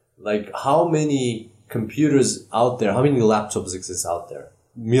 Like how many computers out there, how many laptops exist out there?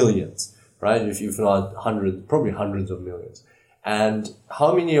 Millions, right? If not hundreds, probably hundreds of millions. And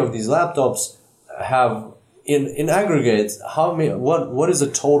how many of these laptops have in aggregate, what is the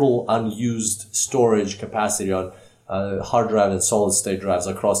total unused storage capacity on hard drive and solid state drives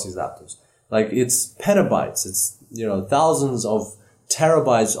across these laptops? Like it's petabytes, it's thousands of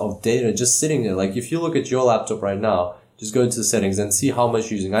terabytes of data just sitting there. Like if you look at your laptop right now, just go into the settings and see how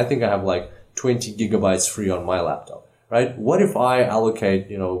much you're using. I think I have like 20 gigabytes free on my laptop, right? What if I allocate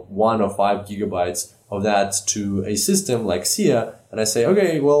 1 or 5 gigabytes of that to a system like SIA, and I say,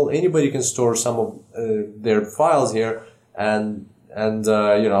 okay, well, anybody can store some of their files here, and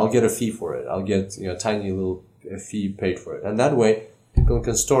I'll get a fee for it. I'll get a tiny little fee paid for it, and that way people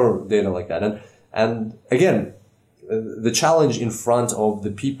can store data like that. And again, the challenge in front of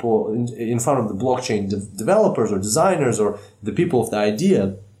the people in front of the blockchain developers or designers or the people of the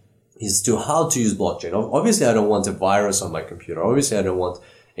idea is to how to use blockchain. Obviously, I don't want a virus on my computer. Obviously, I don't want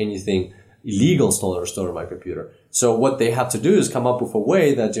anything illegal stored on my computer. So what they have to do is come up with a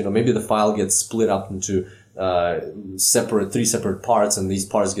way that, maybe the file gets split up into three separate parts, and these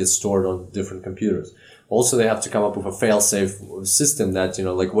parts get stored on different computers. Also, they have to come up with a fail-safe system that,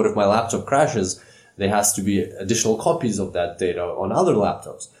 like what if my laptop crashes? There has to be additional copies of that data on other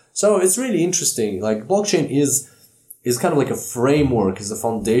laptops. So it's really interesting. Like blockchain is kind of like a framework, is a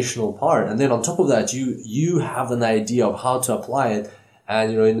foundational part. And then on top of that, you have an idea of how to apply it.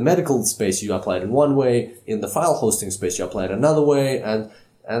 And, in the medical space, you apply it in one way. In the file hosting space, you apply it another way.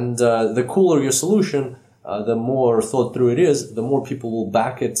 And the cooler your solution, the more thought through it is, the more people will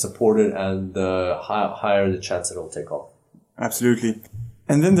back it, support it, and the higher the chance it'll take off. Absolutely.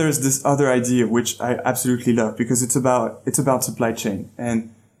 And then there's this other idea, which I absolutely love, because it's about supply chain.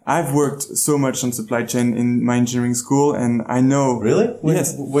 And I've worked so much on supply chain in my engineering school, and I know... Really?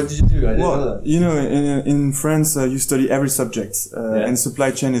 Yes. What did you do? I didn't know that. In France, you study every subject, and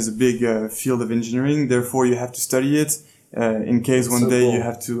supply chain is a big field of engineering. Therefore, you have to study it in case one day you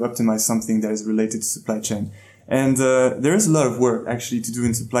have to optimize something that is related to supply chain. And there is a lot of work actually to do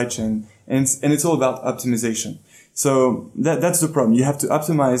in supply chain, and it's all about optimization. So that's the problem. You have to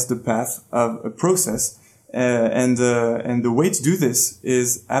optimize the path of a process. And the way to do this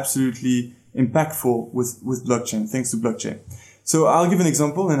is absolutely impactful with blockchain, thanks to blockchain. So I'll give an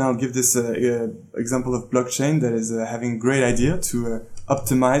example, and I'll give this example of blockchain that is having a great idea to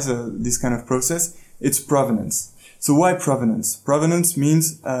optimize this kind of process. It's provenance. So why provenance? Provenance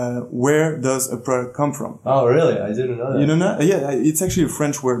means where does a product come from? Oh, really? I didn't know that. You know that? Yeah, it's actually a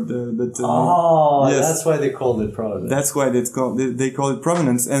French word. Yes. That's why they called it provenance. That's why they call it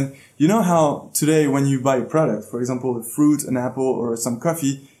provenance. And you know how today when you buy a product, for example, a fruit, an apple, or some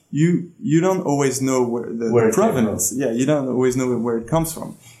coffee, you don't always know where the provenance. Yeah, you don't always know where it comes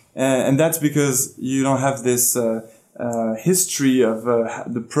from, and that's because you don't have this history of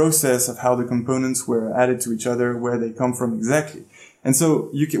the process of how the components were added to each other, where they come from exactly. And so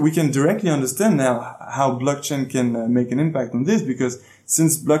we can directly understand now how blockchain can make an impact on this, because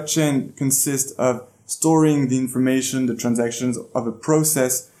since blockchain consists of storing the information, the transactions of a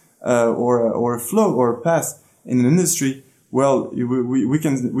process or a flow or a path in an industry, well, we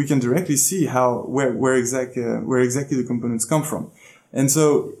can directly see where exactly the components come from. And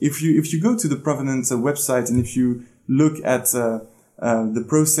so if you go to the provenance website, and if you look at the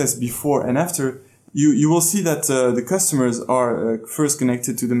process before and after, you will see that the customers are first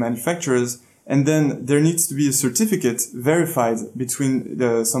connected to the manufacturers, and then there needs to be a certificate verified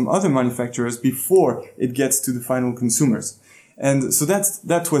between some other manufacturers before it gets to the final consumers. And so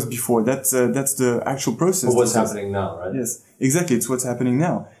that was before. That's the actual process. But what's happening now, right? Yes, exactly. It's what's happening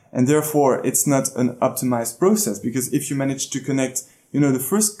now. And therefore, it's not an optimized process, because if you manage to connect, the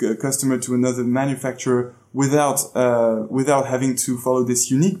first customer to another manufacturer without having to follow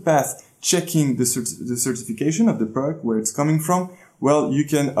this unique path, checking the certification of the product, where it's coming from, well, you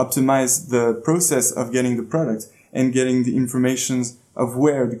can optimize the process of getting the product and getting the informations of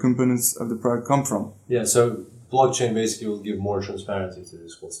where the components of the product come from. Yeah, so blockchain basically will give more transparency to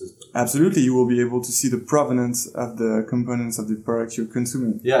this whole system. Absolutely, you will be able to see the provenance of the components of the product you're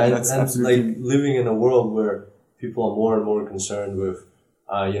consuming. Yeah, and like living in a world where people are more and more concerned with,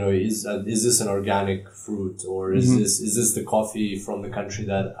 is this an organic fruit, or is this the coffee from the country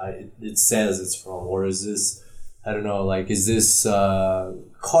that it says it's from, or is this, I don't know, like, is this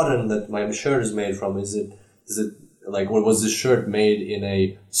cotton that my shirt is made from? Is it like, or was this shirt made in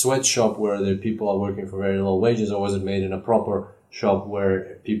a sweatshop where the people are working for very low wages, or was it made in a proper shop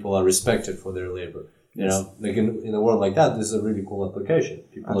where people are respected for their labor? You know, like in a world like that, this is a really cool application.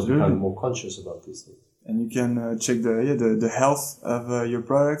 People are becoming more conscious about these things. And you can check the health of your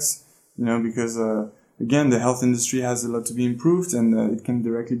products, because again, the health industry has a lot to be improved, and it can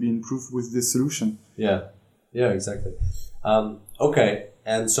directly be improved with this solution. Yeah, exactly. Okay,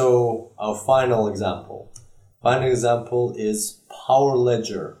 and so our final example. Final example is Power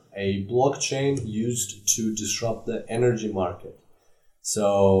Ledger, a blockchain used to disrupt the energy market.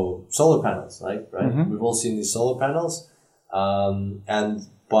 So solar panels, right? Mm-hmm. We've all seen these solar panels, and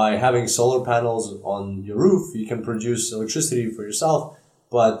by having solar panels on your roof, you can produce electricity for yourself.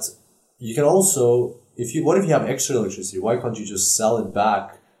 But you can also, what if you have extra electricity? Why can't you just sell it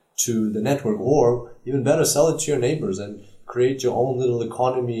back to the network, or even better, sell it to your neighbors and create your own little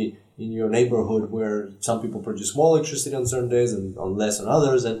economy in your neighborhood, where some people produce more electricity on certain days and on less on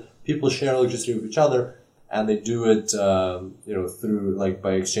others, and people share electricity with each other, and they do it, through, like,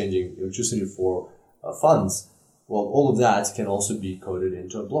 by exchanging electricity for funds. Well, all of that can also be coded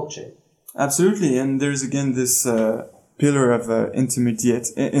into a blockchain. Absolutely, and there's again this pillar of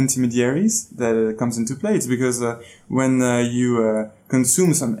intermediaries that comes into play. It's because when you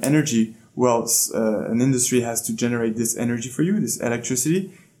consume some energy, an industry has to generate this energy for you, this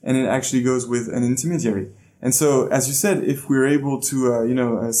electricity, and it actually goes with an intermediary. And so, as you said, if we're able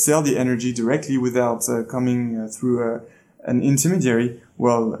to, sell the energy directly without coming through an intermediary,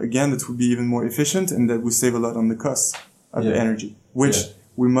 well, again, that would be even more efficient, and that would save a lot on the costs of the energy, which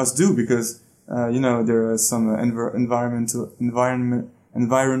we must do because, there are some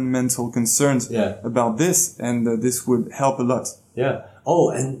environmental concerns about this, and this would help a lot. Yeah.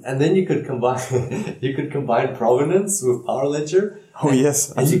 Oh, and then you could combine provenance with Power Ledger. Oh,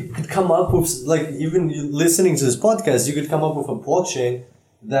 yes. And you could come up with, like, even listening to this podcast, you could come up with a blockchain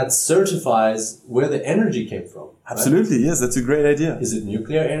that certifies where the energy came from. Absolutely, right? Yes, that's a great idea. Is it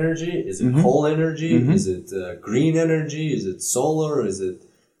nuclear energy? Is it coal energy? Is it green energy? Is it solar? Is it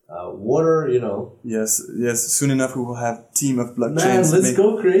water? Yes. Soon enough, we will have a team of blockchains. Man, let's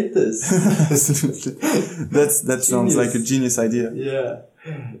go create this. Absolutely, that sounds like a genius idea. Yeah.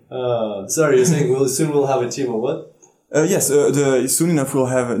 Sorry, you're saying we'll have a team of what? Yes, soon enough we'll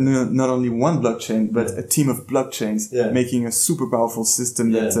have not only one blockchain, but a team of blockchains, making a super powerful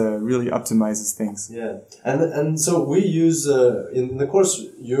system that really optimizes things. Yeah, and so we use, in the course,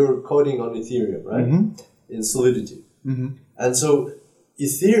 you're coding on Ethereum, right? In Solidity. And so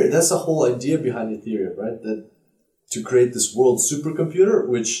Ethereum, that's the whole idea behind Ethereum, right? That to create this world supercomputer,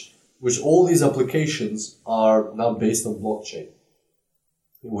 which all these applications are now based on blockchain,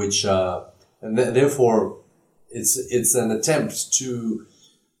 which, therefore, it's an attempt to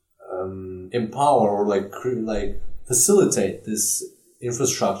empower or like facilitate this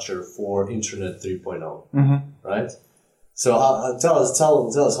infrastructure for Internet 3.0, right? So tell us,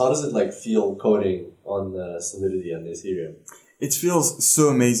 how does it feel coding on Solidity and Ethereum? It feels so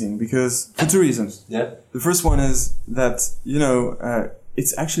amazing because for two reasons. Yeah. The first one is that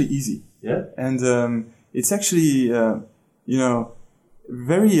it's actually easy. Yeah. And it's actually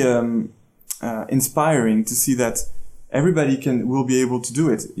very inspiring to see that everybody will be able to do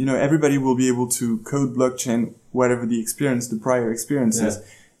it. Everybody will be able to code blockchain, whatever the prior experience is.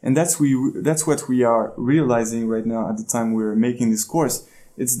 And that's what we are realizing right now at the time we're making this course.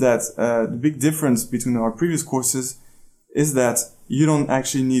 It's that the big difference between our previous courses is that you don't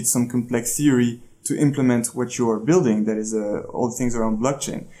actually need some complex theory to implement what you're building. That is all the things around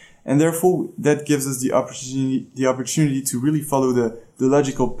blockchain. And therefore, that gives us the opportunity to really follow the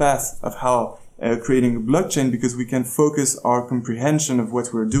logical path of how creating a blockchain, because we can focus our comprehension of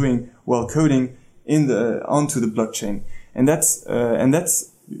what we're doing while coding onto the blockchain. And that's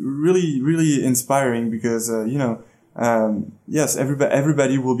really, really inspiring because, yes,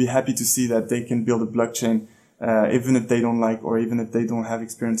 everybody will be happy to see that they can build a blockchain, even if they don't like, or even if they don't have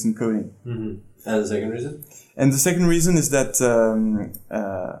experience in coding. And the second reason? And the second reason is that,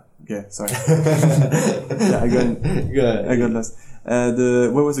 okay, sorry. I got lost.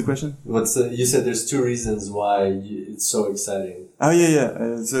 What was the question? You said there's two reasons why it's so exciting. Oh,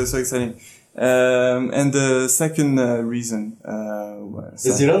 yeah. So exciting. And the second reason,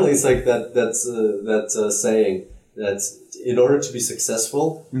 it's like that saying that in order to be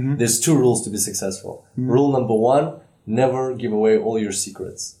successful, there's two rules to be successful. Rule number one, never give away all your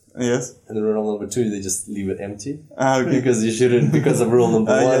secrets. Yes. And the rule number two, they just leave it empty. Okay. Because of rule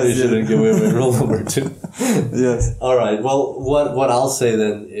number one, you shouldn't give away rule number two. Yes. All right. Well, what I'll say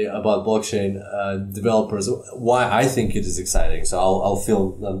then about blockchain developers, why I think it is exciting. So I'll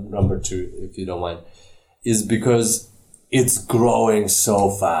fill number two, if you don't mind, is because it's growing so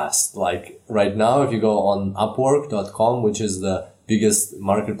fast. Like right now, if you go on Upwork.com, which is the biggest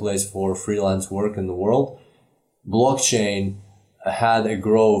marketplace for freelance work in the world, blockchain had a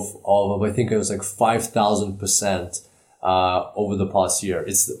growth of, I think it was like 5,000% over the past year.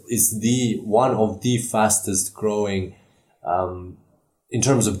 It's the one of the fastest growing in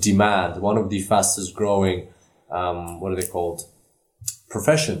terms of demand, one of the fastest growing what are they called,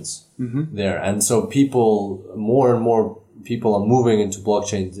 professions there. And so more and more people are moving into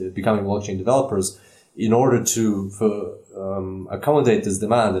blockchain, becoming blockchain developers in order to accommodate this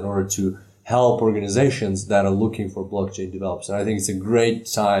demand, in order to help organizations that are looking for blockchain developers. And I think it's a great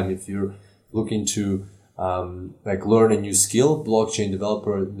time if you're looking to learn a new skill. Blockchain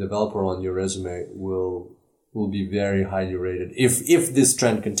developer on your resume will be very highly rated. If this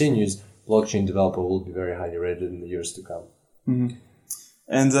trend continues, blockchain developer will be very highly rated in the years to come. Mm-hmm.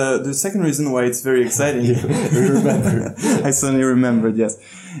 And the second reason why it's very exciting, I suddenly remembered, yes,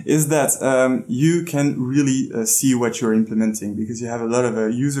 is that you can really see what you're implementing, because you have a lot of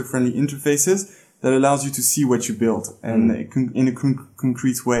user-friendly interfaces that allows you to see what you built and in a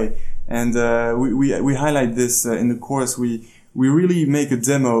concrete way. And we highlight this in the course. We really make a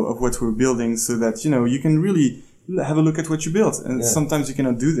demo of what we're building so that you can really have a look at what you built. And sometimes you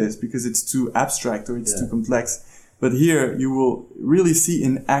cannot do this because it's too abstract or it's too complex. But here you will really see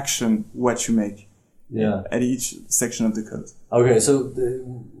in action what you make at each section of the code. Okay, so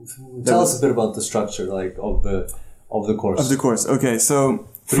tell us a bit about the structure, like of the course. Of the course. Okay, so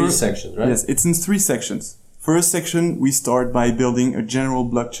three sections, right? Yes, it's in 3 sections. First section, we start by building a general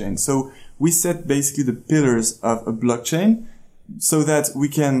blockchain. So we set basically the pillars of a blockchain so that we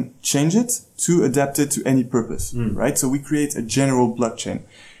can change it to adapt it to any purpose, right? So we create a general blockchain.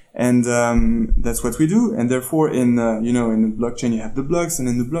 And that's what we do. And therefore, in the blockchain, you have the blocks, and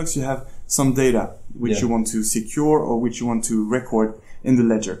in the blocks, you have some data which you want to secure or which you want to record in the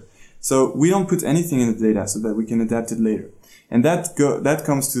ledger. So we don't put anything in the data so that we can adapt it later. And that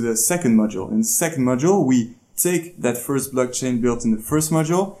comes to the second module. In the second module, we take that first blockchain built in the first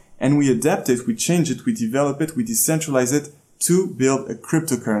module and we adapt it, we change it, we develop it, we decentralize it to build a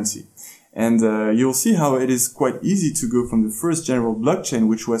cryptocurrency. And you'll see how it is quite easy to go from the first general blockchain,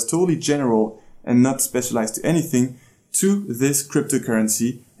 which was totally general and not specialized to anything, to this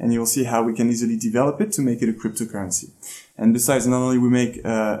cryptocurrency. And you'll see how we can easily develop it to make it a cryptocurrency. And besides, not only we make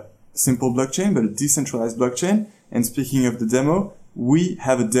a simple blockchain, but a decentralized blockchain. And speaking of the demo, we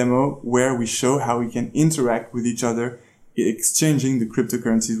have a demo where we show how we can interact with each other, exchanging the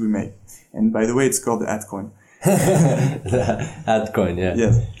cryptocurrencies we make. And by the way, it's called the AdCoin. The AdCoin, yeah.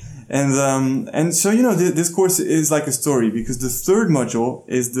 Yes. And so, this course is like a story, because the third module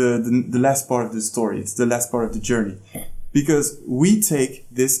is the last part of the story. It's the last part of the journey, because we take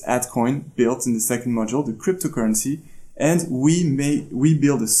this AdCoin built in the second module, the cryptocurrency, and we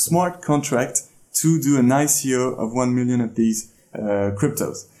build a smart contract to do an ICO of 1 million of these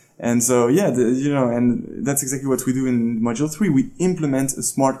cryptos. And so, and that's exactly what we do in module 3. We implement a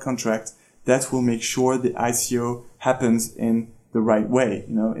smart contract that will make sure the ICO happens in the right way,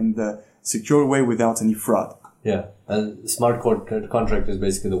 in the secure way without any fraud. Yeah, and smart contract is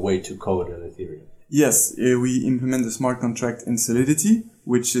basically the way to code on Ethereum. Yes, we implement the smart contract in Solidity,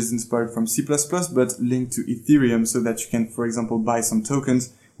 which is inspired from C++, but linked to Ethereum so that you can, for example, buy some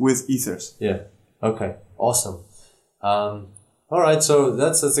tokens with Ethers. Yeah, okay, awesome. All right, so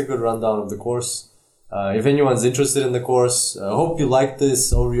that's a good rundown of the course. If anyone's interested in the course, I hope you like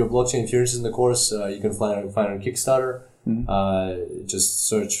this overview of blockchain. If you're interested in the course, you can find it on Kickstarter. Just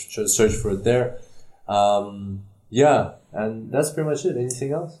search for it there. And that's pretty much it.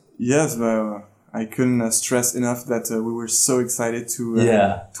 Anything else? Yes, I couldn't stress enough that we were so excited to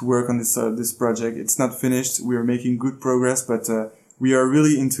work on this project. It's not finished. We are making good progress, but we are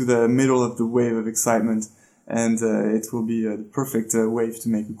really into the middle of the wave of excitement, and it will be the perfect wave to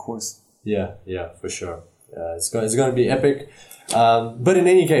make a course. Yeah, for sure. It's going to be epic. But in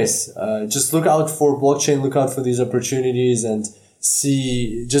any case, just look out for blockchain, look out for these opportunities, and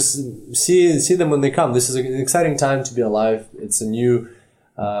see them when they come. This is an exciting time to be alive. It's a new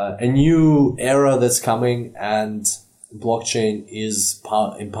era that's coming, and blockchain is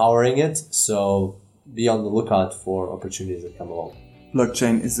empowering it. So be on the lookout for opportunities that come along.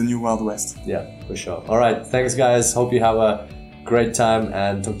 Blockchain is the new Wild West. Yeah, for sure. All right. Thanks, guys. Hope you have a great time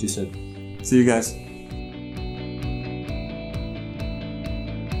and talk to you soon. See you guys.